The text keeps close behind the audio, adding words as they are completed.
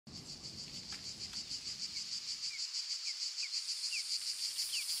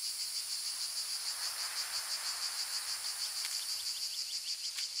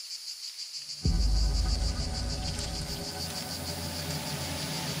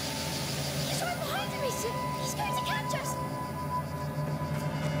He's going to catch us!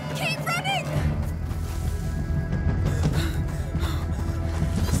 Keep running!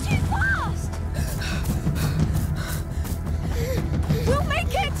 He's too fast! We'll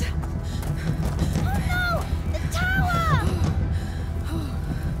make it! Oh no! The tower!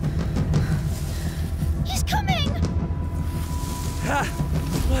 He's coming! Ha!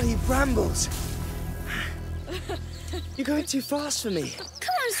 Bloody brambles! You're going too fast for me.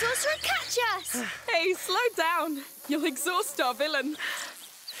 Come on, sorcerer, catch us! Hey, slow down. You'll exhaust our villain.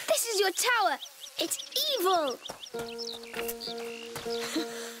 This is your tower. It's evil.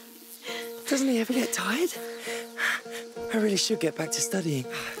 Doesn't he ever get tired? I really should get back to studying.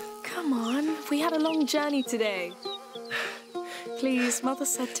 Come on, we had a long journey today. Please, Mother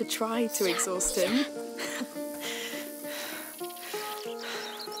said to try to exhaust him.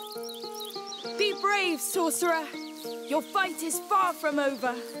 Be brave, sorcerer. Your fight is far from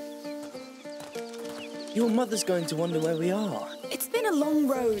over. Your mother's going to wonder where we are. It's been a long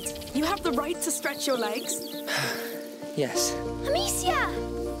road. You have the right to stretch your legs. Yes. Amicia!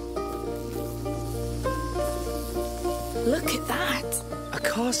 Look at that. A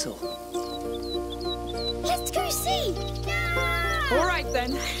castle. Let's go see! No! All right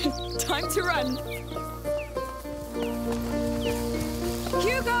then, time to run.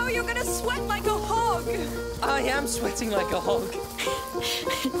 Hugo, you're gonna sweat like a hog. I am sweating like a hog.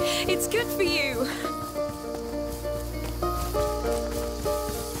 It's good for you.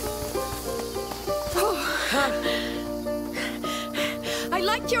 I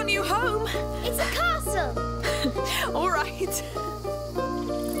like your new home. It's a castle! All right.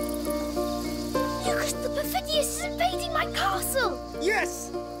 Lucas, the Perfidious is invading my castle!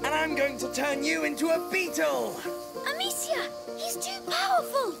 Yes! And I'm going to turn you into a beetle! Amicia, he's too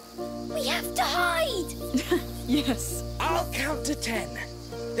powerful! We have to hide! Yes. I'll count to 10.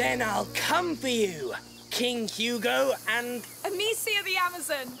 Then I'll come for you, King Hugo and... Amicia the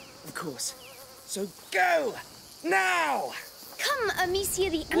Amazon. Of course. So go! Now! Come, Amicia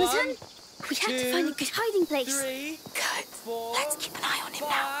the Amazon. We have to find a good hiding place. 3, Good. 4, Let's keep an eye on him 5,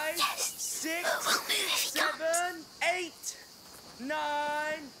 now. Yes. 6, We'll move if he 7, 8,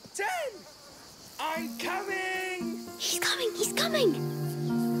 9, 10! I'm coming! He's coming, he's coming!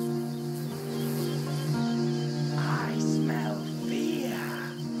 I smell fear.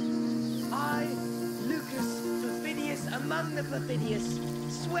 I, Lucas Perfidious among the Perfidious,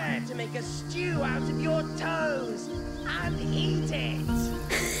 swear to make a stew out of your toes and eat it!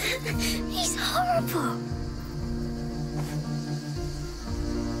 He's horrible!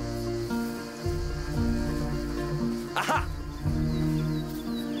 Aha!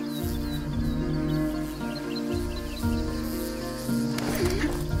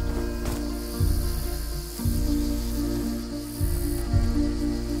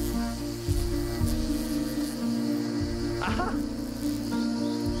 Aha!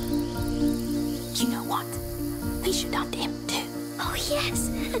 You know what? We should hunt him too. Oh, yes!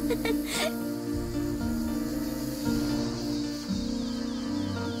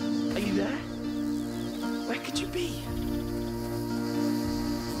 Are you there? Where could you be?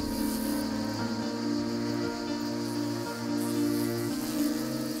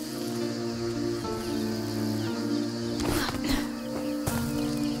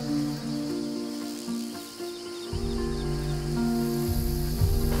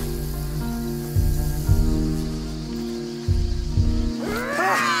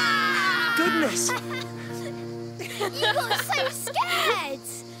 Goodness! You got so scared!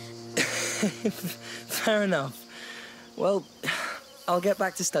 Fair enough. Well, I'll get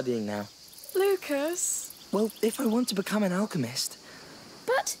back to studying now. Lucas. Well, if I want to become an alchemist,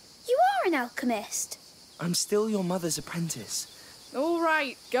 But you are an alchemist. I'm still your mother's apprentice. All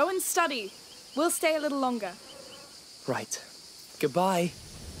right, go and study. We'll stay a little longer. Right. Goodbye.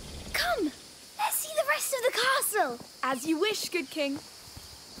 Come, let's see the rest of the castle. As you wish, good king.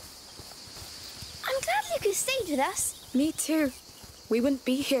 I'm glad Lucas stayed with us. Me too. We wouldn't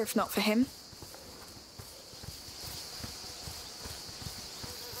be here if not for him.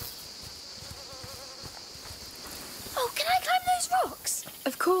 Oh, can I climb those rocks?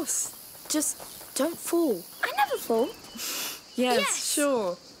 Of course. Just don't fall. I never fall. Yes,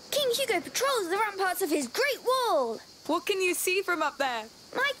 sure. King Hugo patrols the ramparts of his great wall. What can you see from up there?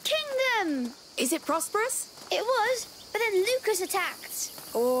 My kingdom. Is it prosperous? It was, but then Lucas attacked.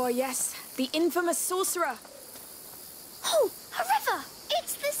 Oh, yes. The infamous sorcerer. Oh, a river.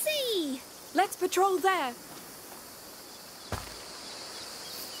 It's the sea. Let's patrol there.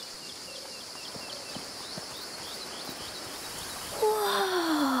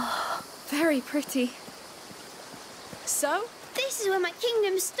 Whoa. Very pretty. So? This is where my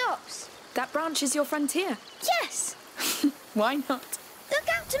kingdom stops. that branch is your frontier. Yes! Why not? Look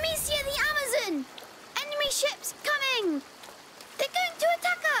out, Amicia the Amazon! Enemy ships coming! They're going to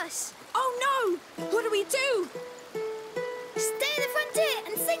attack us! Oh no! What do we do? Stay at the frontier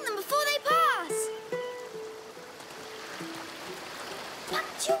and sink them before they pass! Back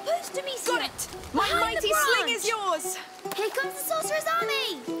to your post, Amicia! Got it! My Behind mighty the sling branch. is yours! Here comes the sorcerer's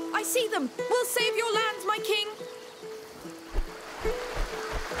army! I see them! We'll save your land, my king!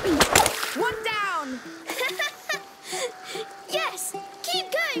 One down! Yes!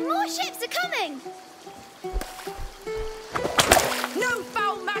 Keep going! More ships are coming! No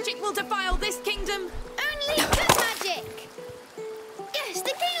foul magic will defile this kingdom! Only good magic! Yes,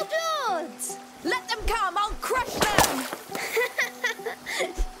 the king applauds! Let them come! I'll crush them!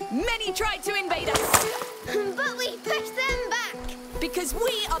 Many tried to invade us, But we pushed them back! because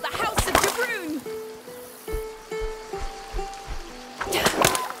we are the House of Rune!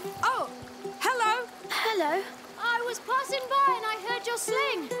 Oh, hello! Hello. I was passing by and I heard your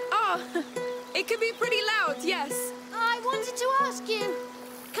sling. Oh, it can be pretty loud, yes. I wanted to ask you,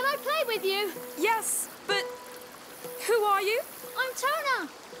 can I play with you? Yes, but who are you? I'm Tona.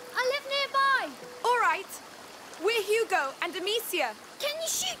 I live nearby. All right, we're Hugo and Amicia. Can you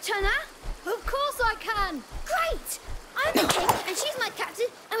shoot, Tona? Of course I can. Great! I'm the king and she's my captain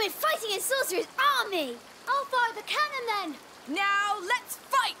and we're fighting a sorcerer's army! I'll fire the cannon then. Now let's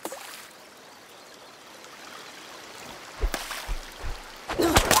fight!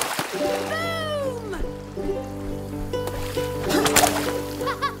 Boom!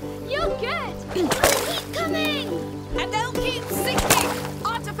 You're good. They keep coming! And they'll keep sinking!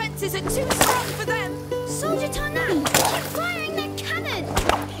 Our defenses are too strong for them! Soldier Tona, keep firing that cannon!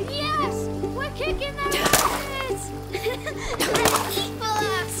 Yes, we're kicking their asses. Equal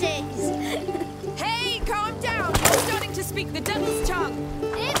asses! Hey, calm down! You're starting to speak the devil's tongue!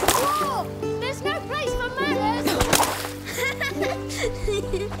 It's war. There's no place for manners.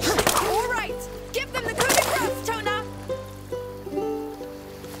 All right, give them the coup de grace, Tona!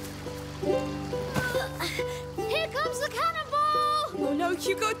 Here comes the cannonball. Oh no,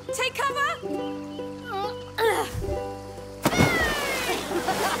 Hugo, take cover!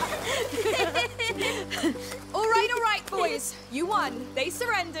 All right, boys. You won. They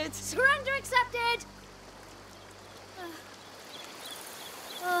surrendered. Surrender accepted.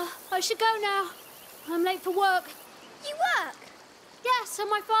 I should go now. I'm late for work. You work? Yes, on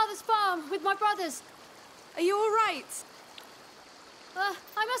my father's farm with my brothers. Are you all right?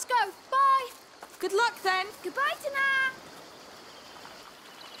 I must go. Bye. Good luck, then. Goodbye, Tona!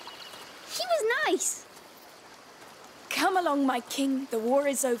 He was nice. Come along, my king. The war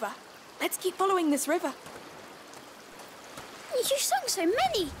is over. Let's keep following this river. You sung so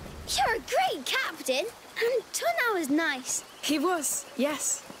many. You're a great captain. And Tona was nice. He was,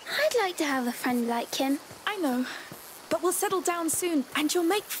 yes. I'd like to have a friend like him. I know. But we'll settle down soon, and you'll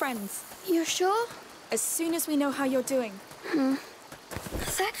make friends. You're sure? As soon as we know how you're doing.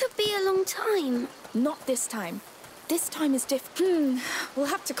 That could be a long time. Not this time. This time is different. We'll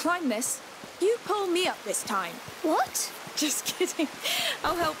have to climb this. You pull me up this time. What? Just kidding.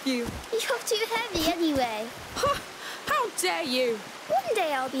 I'll help you. You're too heavy anyway. How dare you? One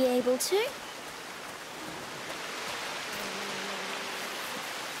day I'll be able to.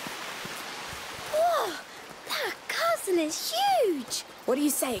 Whoa! That castle is huge! What do you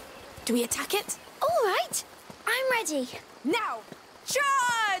say? Do we attack it? All right, I'm ready. Now!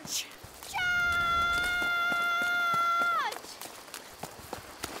 Charge! Charge!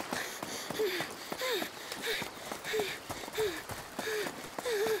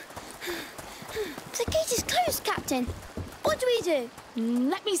 The gate is closed, Captain. What do we do?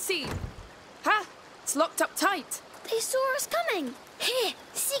 Let me see. Ha! It's locked up tight. They saw us coming. Here,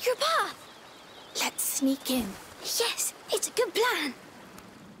 secret path. Let's sneak in. Yes, it's a good plan.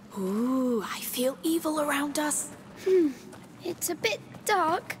 Ooh, I feel evil around us. It's a bit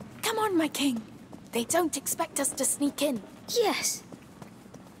dark. Come on, my king. They don't expect us to sneak in. Yes.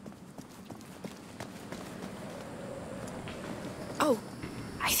 Oh,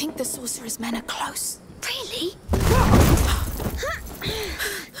 I think the sorcerer's men are close. Really?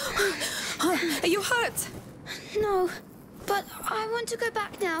 Are you hurt? No, but I want to go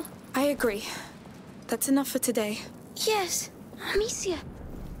back now. I agree. That's enough for today. Yes, Amicia.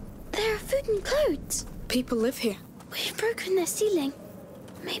 There are food and clothes. People live here. We've broken their ceiling.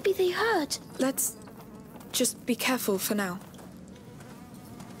 Maybe they heard. Let's just be careful for now.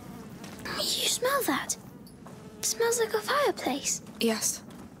 You smell that? It smells like a fireplace. Yes.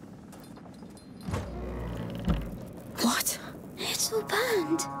 What? It's all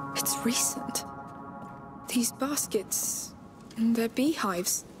burned. It's recent. These baskets, they're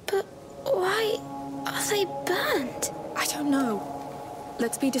beehives. But Why are they burned? I don't know.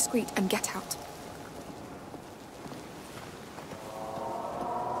 Let's be discreet and get out.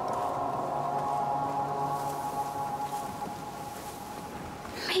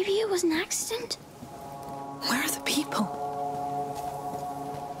 Maybe it was an accident? Where are the people?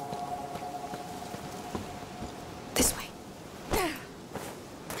 This way.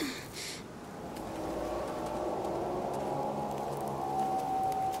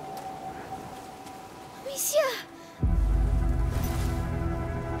 Amicia!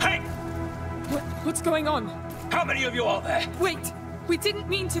 Hey! What's going on? How many of you are there? Wait! We didn't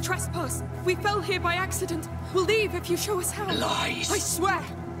mean to trespass. We fell here by accident. We'll leave if you show us how. Lies! I swear!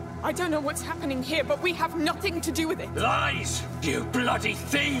 I don't know what's happening here, but we have nothing to do with it. Lies! You bloody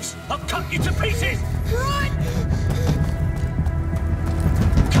thieves! I'll cut you to pieces! Run!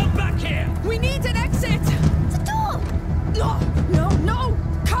 Come back here! We need an exit! The door! No!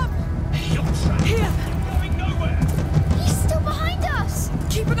 Come! You're trapped! Here! You're going nowhere! He's still behind us!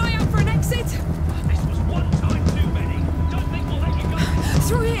 Keep an eye out for an exit! This was one time too many! Don't think we'll let you go!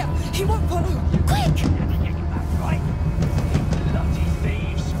 Through here! He won't follow! Quick! Get back, right? You bloody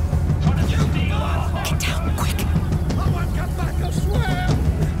thieves! Trying to steal our... Get down, quick! I won't come back, I swear!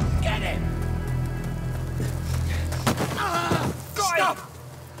 Get him! Stop!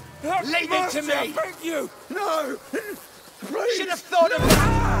 Leave it to me! I beg you! No! Please! Should have thought of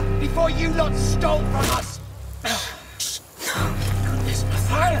that before you lot stole from us! Goodness,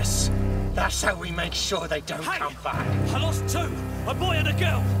 Matthias! That's how we make sure they don't come back. I lost two, a boy and a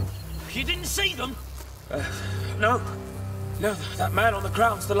girl. You didn't see them? No, that man on the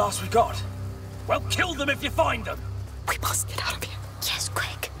ground's the last we got. Well, kill them if you find them. We must get out of here. Yes,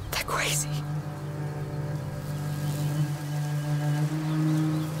 quick. They're crazy.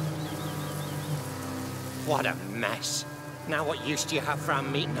 What a mess. Now what use do you have for our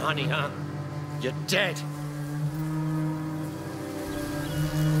meat and honey, huh? You're dead.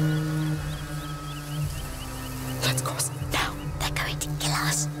 Let's cross now. They're going to kill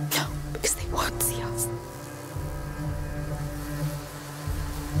us. No, because they won't see us.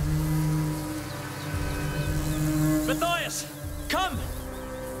 Matthias, come!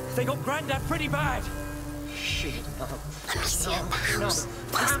 They got Grandad pretty bad. Shit, no. Amicia, the house.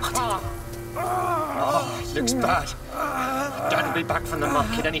 Grandpa! Oh, it looks bad. Dad will be back from the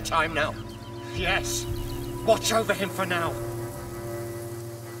market any time now. Yes. Watch over him for now.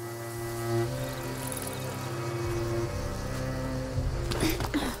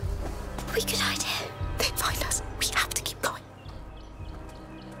 We could hide here. They'd find us. We have to keep going.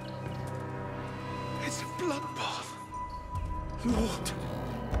 It's a bloodbath. Lord.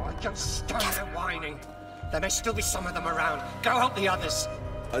 I can't stand their whining. There may still be some of them around. Go help the others.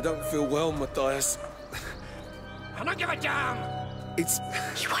 I don't feel well, Matthias. I don't give a damn. It's...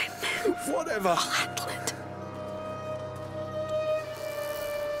 You won't move. whatever. I'll handle it.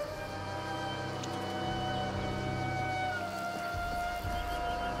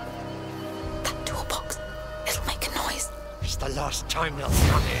 That toolbox. It'll make a noise. It's the last time they'll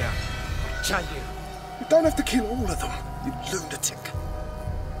come here. I tell you. You don't have to kill all of them, you lunatic.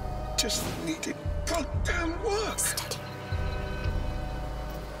 Just needed goddamn work. Steady.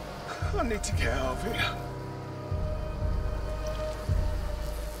 I need to get out of here.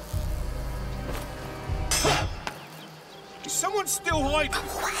 Is someone still hiding?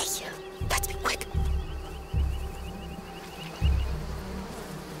 Away. Let's be quick.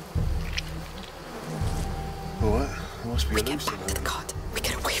 All right, I must be We get elusive. back to the cart. We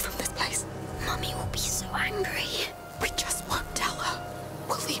get away from this place. Mummy will be so angry. We just won't tell her.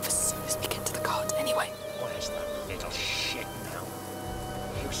 We'll leave as soon as we get to the cart anyway. Where's that little shit now?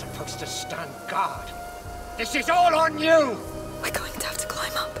 He was supposed to stand guard. This is all on you! We're going to have to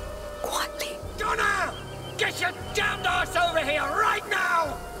climb up. Quietly. Donna! Get your damned ass over here right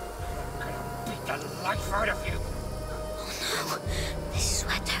now! I'm gonna beat the life out of you. Oh no. This is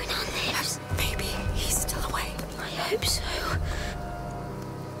where Donan lives. Maybe he's still away. I hope so.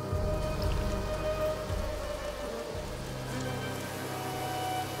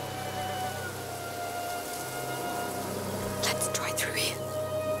 Let's try through here.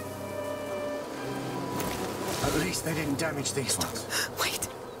 At least they didn't damage these ones. Wait.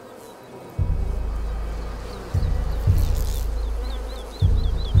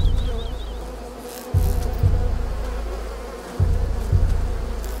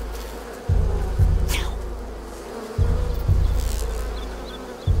 Now.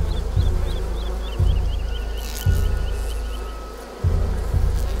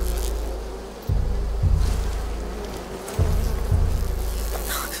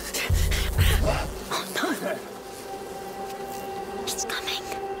 It's coming.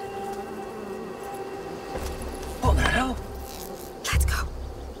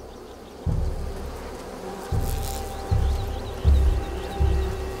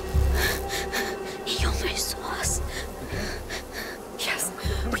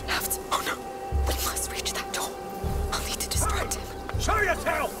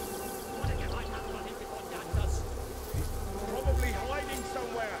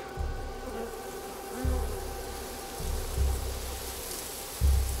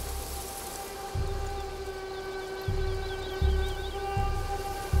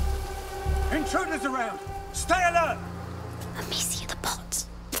 intruders around! Stay alert! Amicia the pots.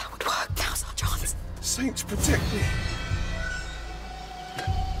 That would work. Now's our chance. Saints protect me.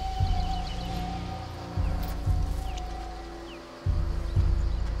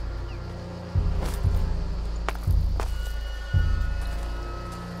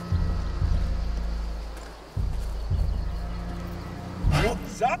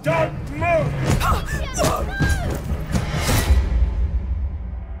 What's up? Don't move!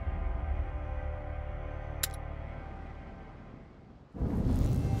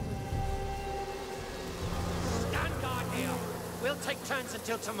 Stand guard here. We'll take turns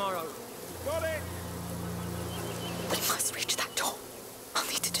until tomorrow. Got it! We must reach that door. I'll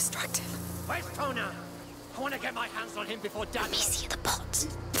need to distract him. Where's Tona? I want to get my hands on him before Dad... Amicia the pots.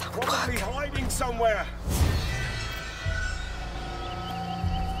 That would Probably work. hiding somewhere.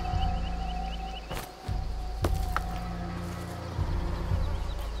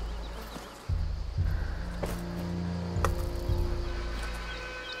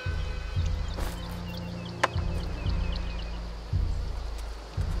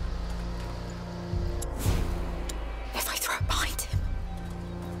 If I throw it behind him.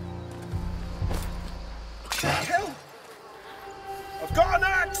 Hell! I've got an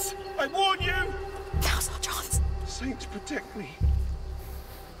axe! I warn you! Now's our chance. Saints protect me.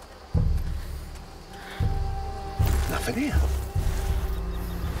 Nothing here.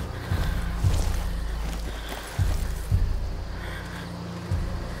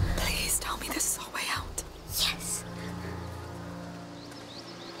 Please tell me this is our way out. Yes.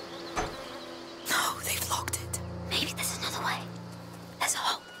 No, they've locked it. Maybe there's another way. There's a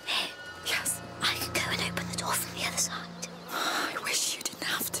hole here. Yes. I could go and open the door from the other side. I wish you didn't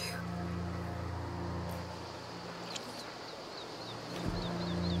have to.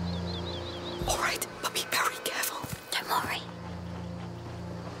 All right, but be very careful. Don't worry.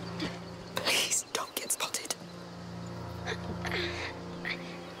 Please don't get spotted.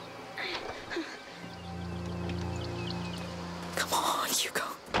 Come on, Hugo.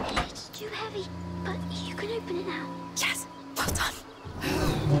 It's too heavy, but you can open it now. Yes, well done.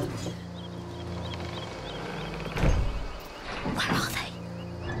 Where are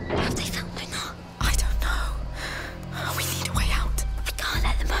they? Have they found Luna? I don't know. We need a way out. We can't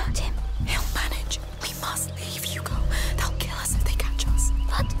let them hurt him. He'll manage. We must leave, Hugo. They'll kill us if they catch us.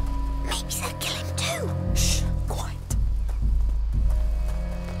 But maybe they'll kill him too. Shh, quiet.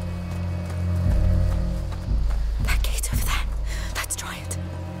 That gate over there. Let's try it.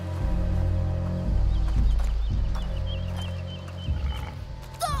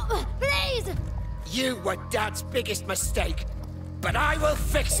 Stop! Please! You were Dad's biggest mistake, but I will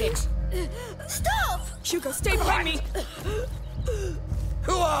fix it! Stop! Hugo, stay behind me.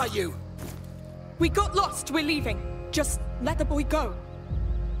 Who are you? We got lost. We're leaving. Just let the boy go.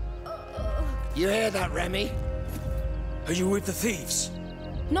 You hear that, Remy? Are you with the thieves?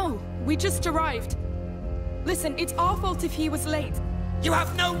 No, we just arrived. Listen, it's our fault if he was late. You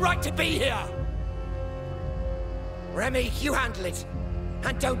have no right to be here! Remy, you handle it.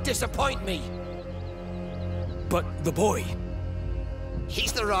 And don't disappoint me. But the boy,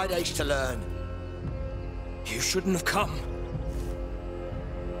 He's the right age to learn. you shouldn't have come.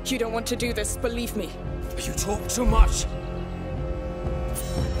 You don't want to do this, believe me. You talk too much.